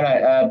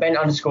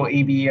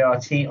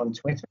 Ben_EBERT on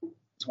Twitter.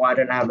 That's why I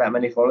don't have that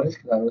many followers,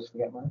 because I always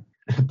forget mine.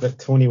 But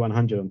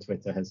 2100 on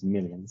Twitter has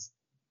millions.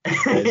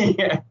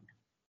 Yeah.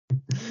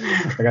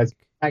 So guys,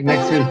 back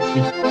next week.